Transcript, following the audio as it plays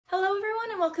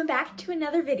welcome back to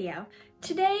another video.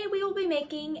 Today we will be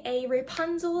making a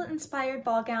Rapunzel inspired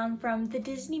ball gown from the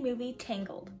Disney movie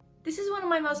Tangled. This is one of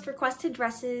my most requested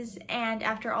dresses, and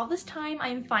after all this time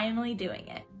I'm finally doing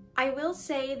it. I will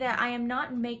say that I am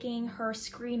not making her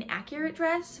screen accurate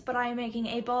dress, but I am making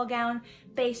a ball gown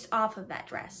based off of that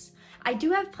dress. I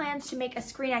do have plans to make a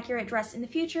screen accurate dress in the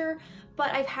future, but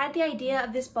I've had the idea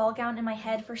of this ball gown in my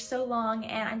head for so long,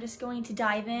 and I'm just going to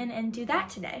dive in and do that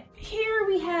today. Here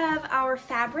we have our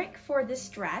fabric for this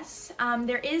dress.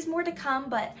 There is more to come,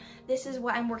 but this is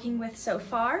what I'm working with so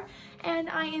far,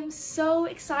 and I am so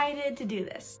excited to do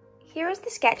this. Here is the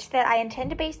sketch that I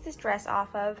intend to base this dress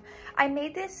off of. I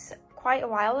made this quite a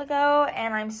while ago,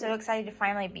 and I'm so excited to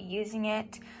finally be using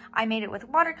it. I made it with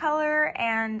watercolor,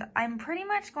 and I'm pretty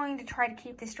much going to try to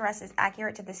keep this dress as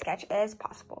accurate to the sketch as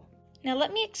possible. Now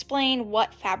let me explain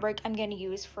what fabric I'm going to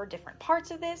use for different parts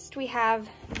of this. We have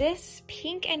this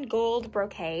pink and gold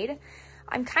brocade.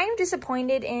 I'm kind of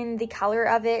disappointed in the color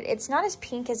of it. It's not as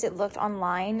pink as it looked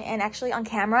online, and actually on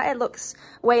camera it looks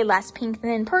way less pink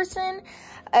than in person.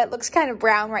 It looks kind of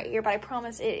brown right here, but I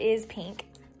promise it is pink.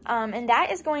 And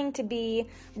that is going to be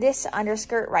this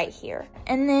underskirt right here.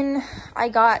 And then I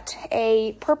got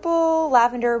a purple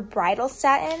lavender bridal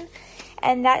satin,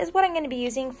 and that is what I'm going to be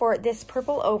using for this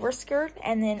purple overskirt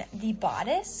and then the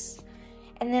bodice.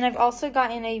 And then I've also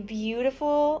gotten a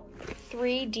beautiful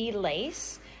 3D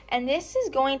lace, and this is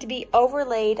going to be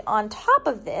overlaid on top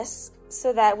of this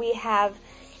so that we have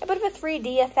a bit of a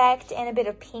 3D effect and a bit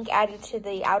of pink added to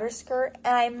the outer skirt.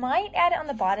 And I might add it on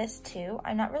the bodice too.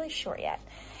 I'm not really sure yet.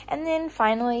 And then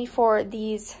finally for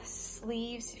these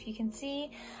sleeves, if you can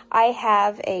see, I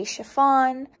have a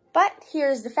chiffon. But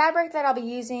here's the fabric that I'll be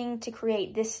using to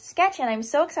create this sketch, and I'm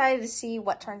so excited to see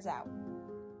what turns out.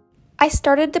 I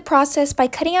started the process by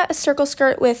cutting out a circle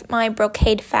skirt with my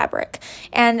brocade fabric,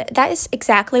 and that is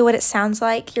exactly what it sounds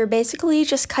like. You're basically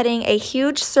just cutting a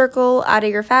huge circle out of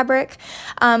your fabric.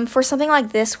 For something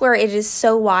like this where it is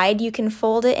so wide, you can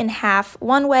fold it in half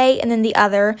one way and then the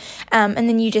other, and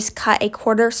then you just cut a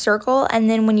quarter circle, and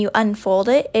then when you unfold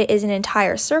it, it is an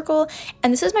entire circle,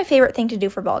 and this is my favorite thing to do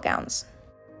for ball gowns.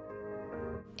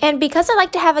 And because I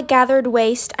like to have a gathered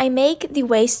waist, I make the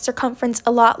waist circumference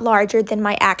a lot larger than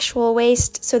my actual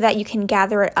waist so that you can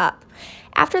gather it up.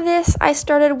 After this, I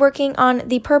started working on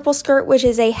the purple skirt, which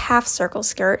is a half circle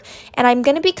skirt, and I'm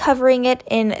going to be covering it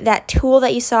in that tulle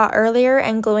that you saw earlier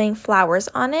and gluing flowers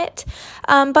on it.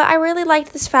 But I really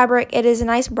liked this fabric. It is a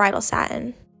nice bridal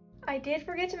satin. I did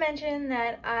forget to mention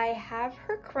that I have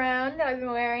her crown that I've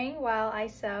been wearing while I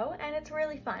sew, and it's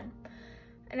really fun.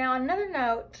 Now, on another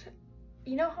note,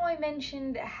 you know how I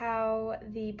mentioned how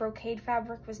the brocade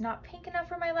fabric was not pink enough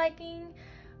for my liking?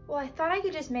 Well, I thought I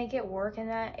could just make it work and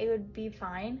that it would be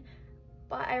fine,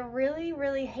 but I really,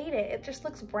 really hate it. It just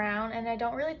looks brown, and I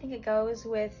don't really think it goes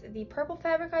with the purple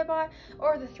fabric I bought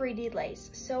or the 3D lace.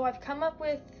 So I've come up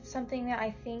with something that I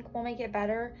think will make it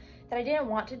better that I didn't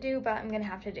want to do, but I'm gonna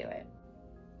have to do it.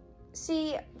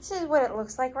 See, this is what it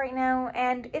looks like right now,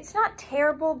 and it's not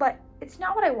terrible, but it's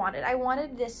not what I wanted. I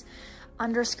wanted this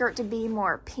underskirt to be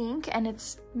more pink, and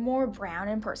it's more brown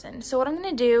in person. So what I'm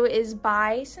gonna do is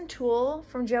buy some tulle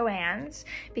from Joann's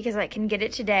because I can get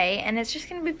it today, and it's just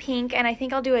gonna be pink, and I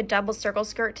think I'll do a double circle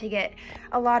skirt to get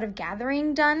a lot of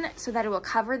gathering done so that it will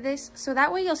cover this, so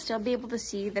that way you'll still be able to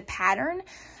see the pattern,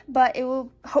 but it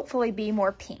will hopefully be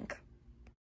more pink.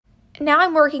 Now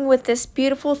I'm working with this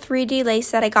beautiful 3D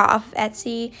lace that I got off of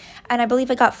Etsy, and I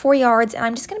believe I got 4 yards, and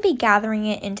I'm just gonna be gathering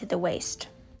it into the waist.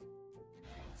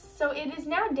 So it is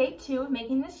now day 2 of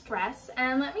making this dress,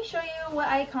 and let me show you what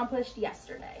I accomplished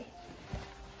yesterday.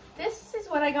 This is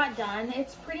what I got done.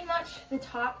 It's pretty much the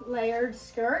top layered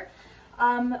skirt.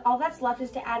 All that's left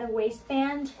is to add a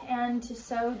waistband and to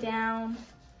sew down.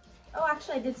 Oh,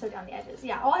 actually I did sew down the edges.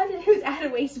 Yeah, all I have to do is add a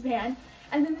waistband,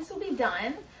 and then this will be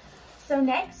done. So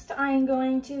next I'm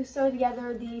going to sew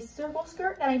together the circle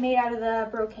skirt that I made out of the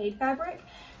brocade fabric.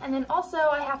 And then also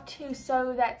I have to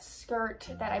sew that skirt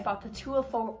that I bought the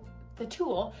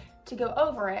tulle to go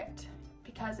over it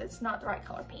because it's not the right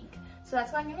color pink. So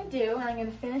that's what I'm gonna do, and I'm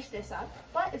gonna finish this up.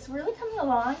 But it's really coming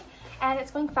along, and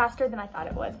it's going faster than I thought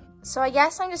it would. So I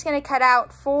guess I'm just gonna cut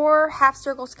out 4 half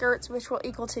circle skirts, which will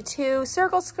equal to 2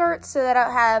 circle skirts, so that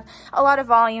I'll have a lot of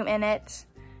volume in it.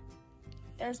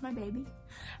 There's my baby.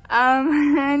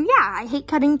 And yeah, I hate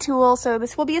cutting tulle, so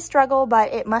this will be a struggle,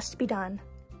 but it must be done.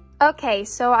 Okay,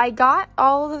 so I got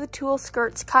all of the tulle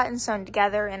skirts cut and sewn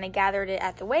together, and I gathered it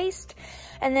at the waist.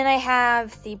 And then I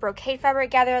have the brocade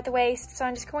fabric gathered at the waist, so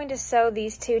I'm just going to sew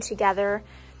these two together.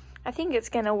 I think it's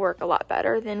gonna work a lot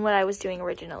better than what I was doing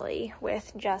originally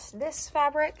with just this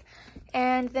fabric.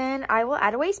 And then I will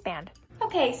add a waistband.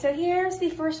 Okay, so here's the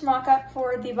first mock-up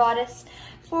for the bodice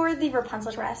for the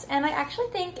Rapunzel dress, and I actually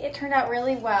think it turned out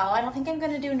really well. I don't think I'm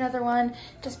going to do another one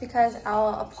just because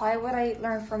I'll apply what I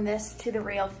learned from this to the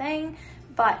real thing,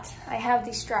 but I have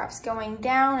these straps going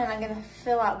down and I'm going to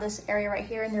fill out this area right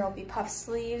here, and there will be puff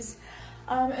sleeves,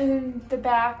 and then the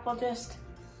back will just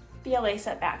be a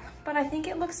lace-up back. But I think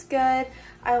it looks good.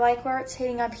 I like where it's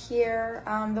hitting up here.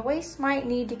 The waist might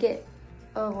need to get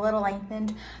a little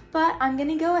lengthened, but I'm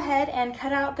gonna go ahead and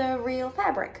cut out the real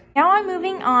fabric. Now I'm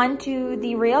moving on to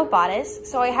the real bodice.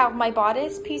 So I have my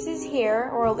bodice pieces here,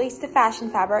 or at least the fashion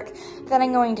fabric, that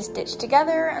I'm going to stitch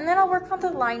together, and then I'll work on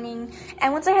the lining.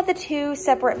 And once I have the two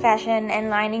separate fashion and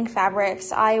lining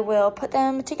fabrics, I will put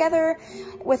them together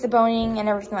with the boning and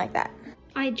everything like that.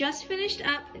 I just finished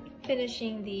up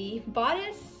finishing the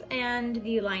bodice and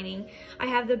the lining. I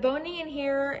have the boning in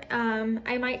here.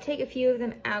 I might take a few of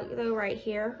them out though right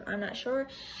here, I'm not sure.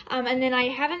 And then I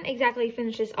haven't exactly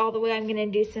finished this all the way. I'm gonna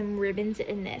do some ribbons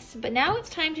in this. But now it's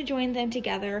time to join them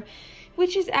together,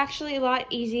 which is actually a lot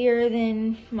easier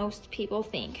than most people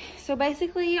think. So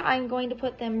basically I'm going to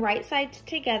put them right sides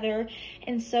together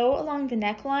and sew along the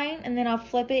neckline, and then I'll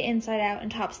flip it inside out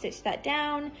and top stitch that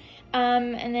down,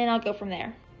 and then I'll go from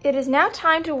there. It is now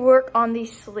time to work on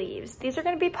these sleeves. These are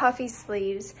going to be puffy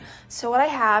sleeves. So what I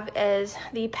have is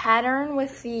the pattern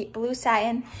with the blue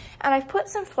satin, and I've put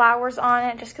some flowers on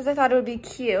it just because I thought it would be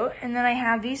cute. And then I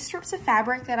have these strips of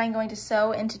fabric that I'm going to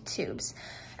sew into tubes.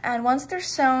 And once they're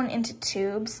sewn into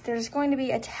tubes, there's going to be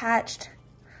attached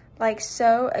like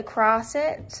so across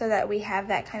it so that we have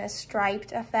that kind of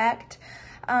striped effect.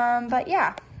 But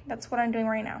yeah, that's what I'm doing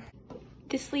right now.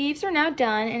 The sleeves are now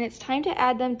done, and it's time to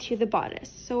add them to the bodice.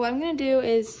 So what I'm gonna do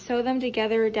is sew them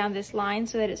together down this line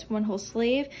so that it's one whole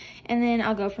sleeve, and then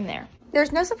I'll go from there.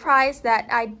 There's no surprise that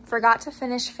I forgot to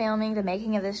finish filming the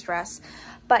making of this dress,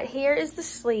 but here is the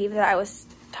sleeve that I was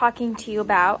talking to you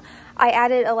about. I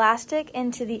added elastic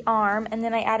into the arm, and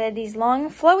then I added these long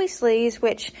flowy sleeves,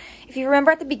 which if you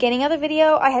remember at the beginning of the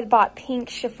video, I had bought pink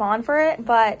chiffon for it,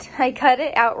 but I cut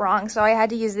it out wrong, so I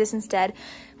had to use this instead,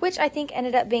 which I think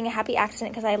ended up being a happy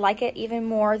accident because I like it even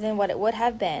more than what it would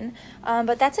have been.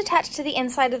 But that's attached to the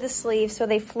inside of the sleeve, so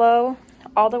they flow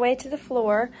all the way to the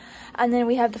floor. And then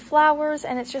we have the flowers,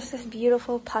 and it's just this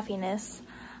beautiful puffiness.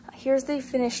 Here's the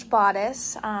finished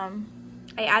bodice.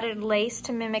 I added lace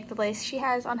to mimic the lace she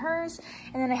has on hers,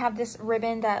 and then I have this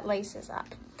ribbon that laces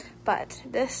up. But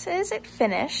this is it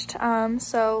finished,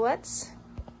 so let's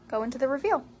go into the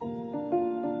reveal.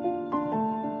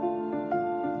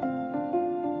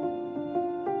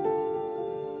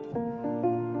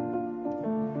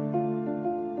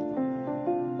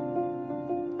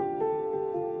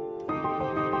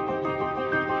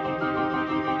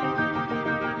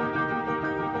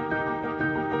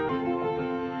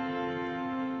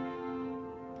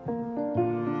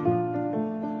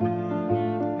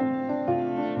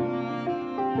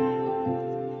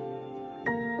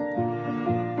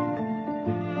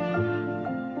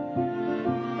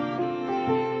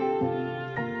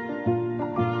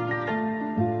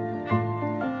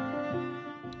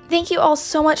 Thank you all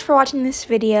so much for watching this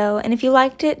video, and if you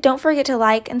liked it, don't forget to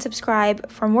like and subscribe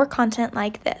for more content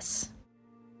like this.